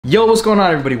Yo, what's going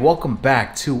on, everybody? Welcome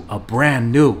back to a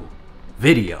brand new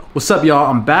video. What's up, y'all?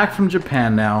 I'm back from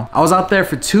Japan now. I was out there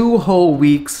for 2 whole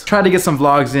weeks, tried to get some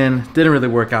vlogs in, didn't really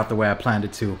work out the way I planned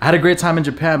it to. I had a great time in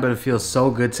Japan, but it feels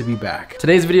so good to be back.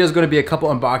 Today's video is going to be a couple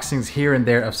unboxings here and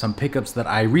there of some pickups that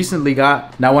I recently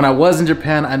got. Now, when I was in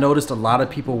Japan, I noticed a lot of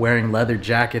people wearing leather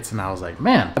jackets, and I was like,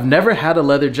 man, I've never had a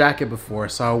leather jacket before,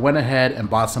 so I went ahead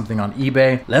and bought something on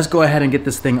eBay. Let's go ahead and get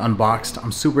this thing unboxed.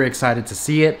 I'm super excited to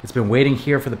see it. It's been waiting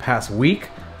here for the past week.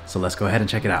 So let's go ahead and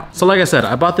check it out. So like I said,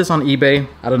 I bought this on eBay.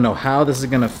 I don't know how this is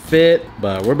gonna fit,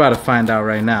 but we're about to find out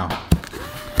right now.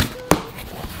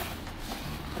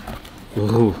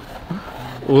 Ooh.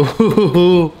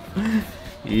 Ooh.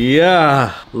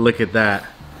 Yeah, look at that.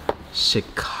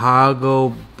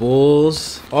 Chicago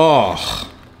Bulls. Oh,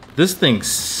 this thing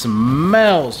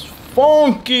smells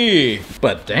funky,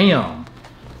 but damn.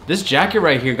 This jacket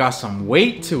right here got some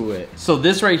weight to it. So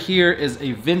this right here is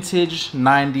a vintage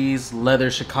 90s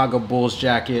leather Chicago Bulls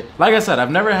jacket. Like I said,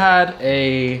 I've never had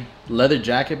a leather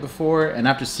jacket before, and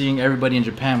after seeing everybody in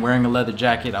Japan wearing a leather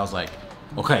jacket, I was like,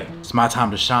 okay, it's my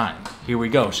time to shine. Here we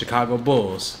go, Chicago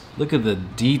Bulls. Look at the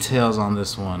details on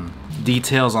this one.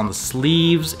 Details on the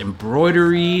sleeves,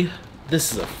 embroidery.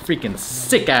 This is a freaking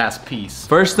sick ass piece.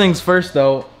 First things first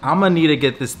though, I'm gonna need to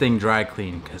get this thing dry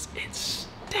cleaned because it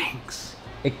stinks.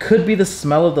 It could be the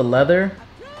smell of the leather,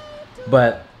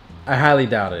 but I highly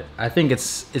doubt it. I think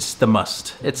it's the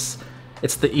must. It's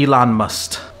the Elon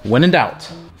must. When in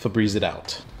doubt, Febreze it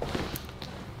out.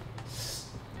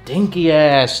 Stinky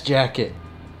ass jacket.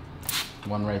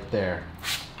 One right there.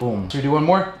 Boom. Should we do one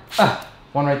more?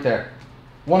 One right there.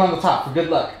 One on the top for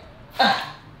good luck.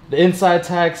 The inside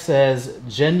tag says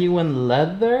genuine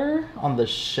leather on the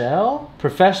shell.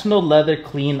 Professional leather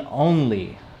clean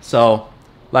only. So,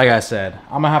 like I said,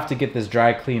 I'm gonna have to get this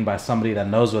dry cleaned by somebody that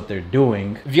knows what they're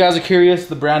doing. If you guys are curious,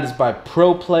 the brand is by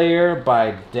Pro Player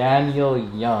by Daniel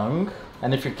Young.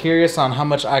 And if you're curious on how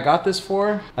much I got this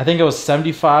for, I think it was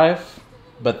 75,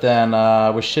 but then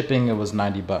with shipping it was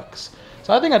 90 bucks.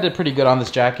 So I think I did pretty good on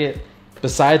this jacket.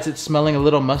 Besides it smelling a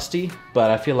little musty,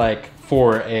 but I feel like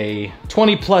for a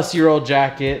 20-plus-year-old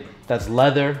jacket that's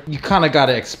leather, you kind of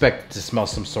gotta expect it to smell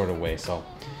some sort of way. So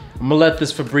I'm gonna let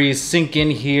this Febreze sink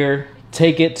in here.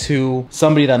 Take it to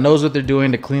somebody that knows what they're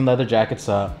doing to clean leather jackets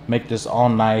up, make this all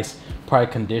nice,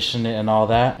 probably condition it and all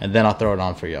that, and then I'll throw it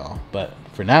on for y'all. But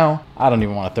for now, I don't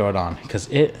even want to throw it on because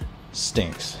it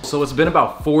stinks. So it's been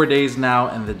about 4 days now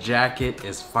and the jacket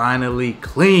is finally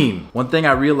clean. One thing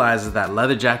I realized is that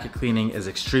leather jacket cleaning is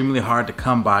extremely hard to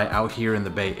come by out here in the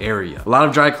Bay Area. A lot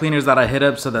of dry cleaners that I hit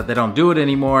up said that they don't do it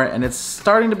anymore, and it's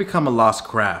starting to become a lost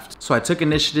craft. So I took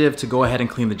initiative to go ahead and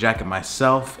clean the jacket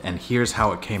myself, and here's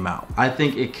how it came out. I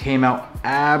think it came out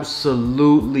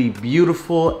absolutely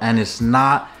beautiful, and it's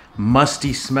not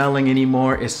musty smelling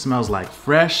anymore. It smells like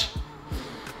fresh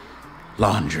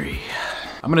laundry.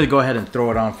 I'm gonna go ahead and throw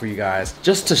it on for you guys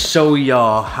just to show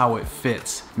y'all how it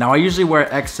fits. Now I usually wear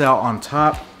XL on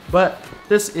top, but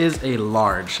this is a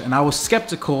large, and I was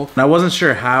skeptical and I wasn't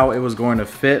sure how it was going to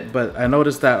fit, but I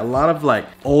noticed that a lot of like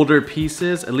older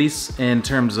pieces, at least in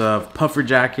terms of puffer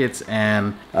jackets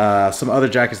and some other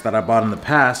jackets that I bought in the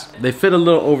past, they fit a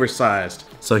little oversized.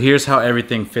 So here's how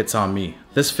everything fits on me.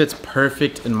 This fits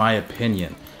perfect in my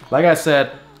opinion. Like I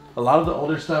said, a lot of the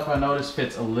older stuff I noticed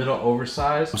fits a little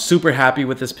oversized. I'm super happy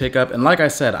with this pickup, and like I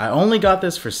said, I only got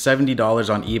this for $70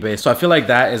 on eBay, so I feel like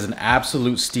that is an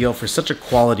absolute steal for such a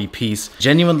quality piece.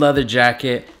 Genuine leather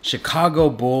jacket, Chicago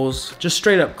Bulls, just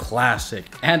straight up classic.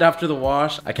 And after the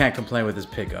wash, I can't complain with this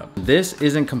pickup. This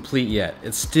isn't complete yet.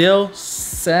 It's still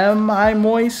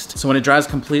semi-moist, so when it dries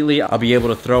completely, I'll be able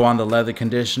to throw on the leather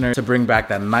conditioner to bring back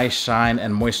that nice shine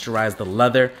and moisturize the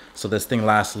leather so this thing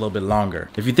lasts a little bit longer.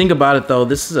 If you think about it though,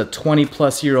 this is a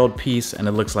 20-plus-year-old piece and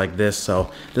it looks like this,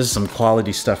 so this is some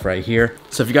quality stuff right here.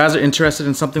 So if you guys are interested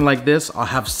in something like this, I'll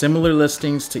have similar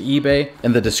listings to eBay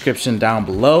in the description down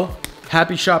below.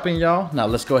 Happy shopping, y'all. Now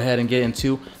let's go ahead and get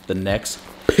into the next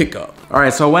pickup. All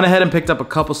right, so I went ahead and picked up a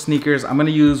couple sneakers. I'm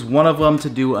gonna use one of them to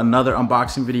do another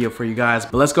unboxing video for you guys,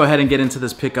 but let's go ahead and get into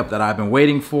this pickup that I've been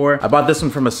waiting for. I bought this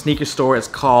one from a sneaker store. It's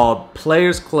called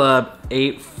Players Club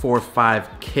 845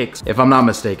 Kicks, if I'm not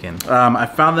mistaken. I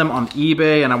found them on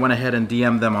eBay and I went ahead and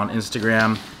DM'd them on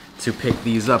Instagram to pick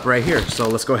these up right here. So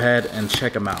let's go ahead and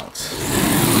check them out.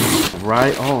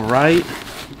 All right,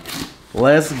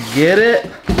 let's get it.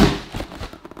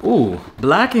 Ooh,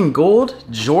 black and gold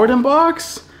Jordan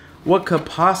box? What could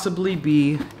possibly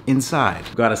be inside?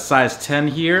 We've got a size 10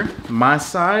 here, my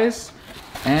size,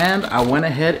 and I went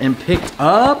ahead and picked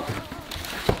up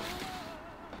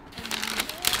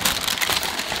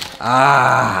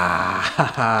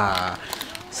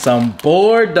Some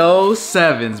Bordeaux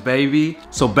 7s, baby.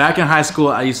 So back in high school,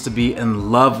 I used to be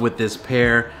in love with this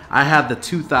pair. I had the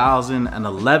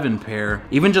 2011 pair.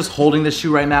 Even just holding this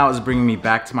shoe right now is bringing me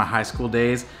back to my high school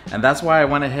days. And that's why I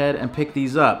went ahead and picked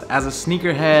these up. As a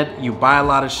sneakerhead, you buy a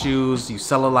lot of shoes, you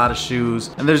sell a lot of shoes.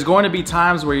 And there's going to be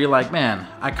times where you're like, man,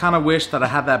 I kind of wish that I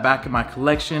had that back in my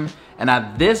collection. And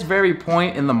at this very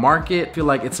point in the market, I feel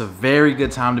like it's a very good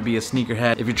time to be a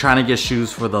sneakerhead if you're trying to get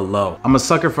shoes for the low. I'm a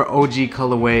sucker for OG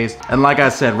colorways. And like I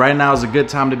said, right now is a good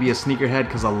time to be a sneakerhead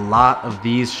because a lot of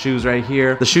these shoes right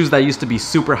here, the shoes that used to be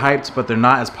super hyped, but they're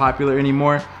not as popular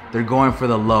anymore, they're going for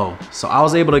the low. So I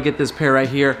was able to get this pair right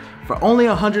here for only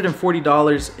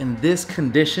 $140 in this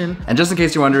condition. And just in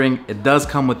case you're wondering, it does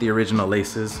come with the original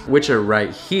laces, which are right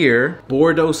here.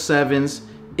 Bordeaux 7s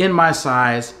in my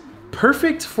size.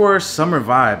 Perfect for summer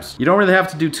vibes. You don't really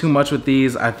have to do too much with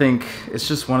these. I think it's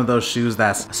just one of those shoes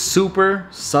that's a super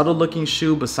subtle looking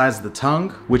shoe besides the tongue,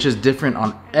 which is different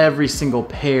on every single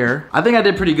pair. I think I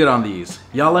did pretty good on these.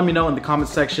 Y'all let me know in the comment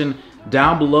section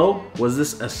down below, was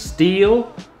this a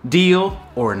steal, deal,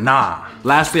 or nah?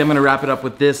 Lastly, I'm gonna wrap it up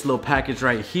with this little package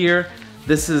right here.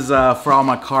 This is for all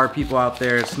my car people out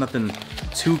there. It's nothing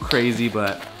too crazy,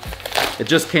 but it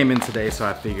just came in today, so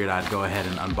I figured I'd go ahead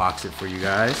and unbox it for you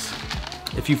guys.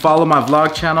 If you follow my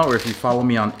vlog channel or if you follow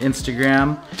me on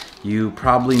Instagram, you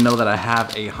probably know that I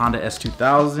have a Honda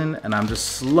S2000 and I'm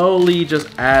just slowly just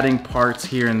adding parts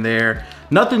here and there.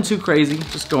 Nothing too crazy,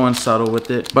 just going subtle with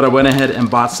it. But I went ahead and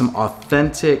bought some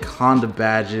authentic Honda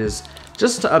badges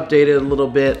just to update it a little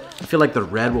bit. I feel like the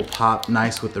red will pop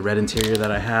nice with the red interior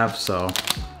that I have, so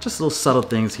just little subtle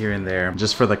things here and there.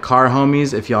 Just for the car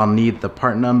homies, if y'all need the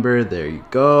part number, there you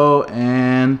go,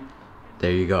 and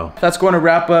there you go. That's going to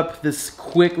wrap up this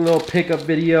quick little pickup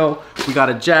video. We got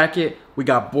a jacket, we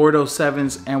got Bordeaux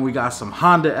 7s, and we got some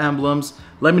Honda emblems.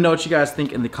 Let me know what you guys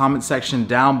think in the comment section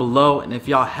down below, and if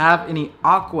y'all have any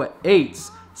Aqua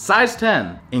 8s, size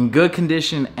 10, in good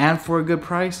condition and for a good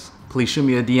price, please shoot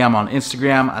me a DM on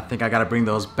Instagram. I think I gotta bring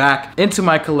those back into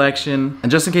my collection.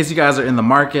 And just in case you guys are in the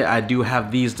market, I do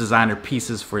have these designer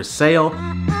pieces for sale.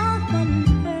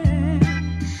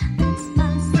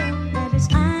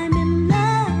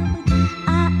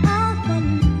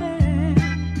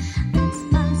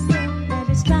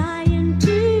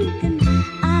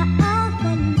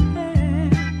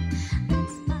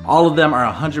 All of them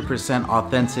are 100%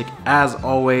 authentic as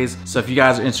always. So if you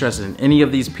guys are interested in any of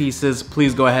these pieces,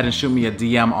 please go ahead and shoot me a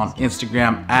DM on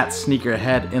Instagram at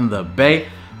SneakerHeadInTheBay.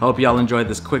 Hope y'all enjoyed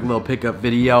this quick little pickup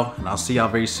video, and I'll see y'all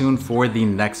very soon for the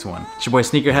next one. It's your boy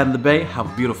Sneakerhead in the Bay.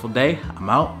 Have a beautiful day. I'm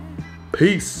out.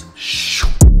 Peace.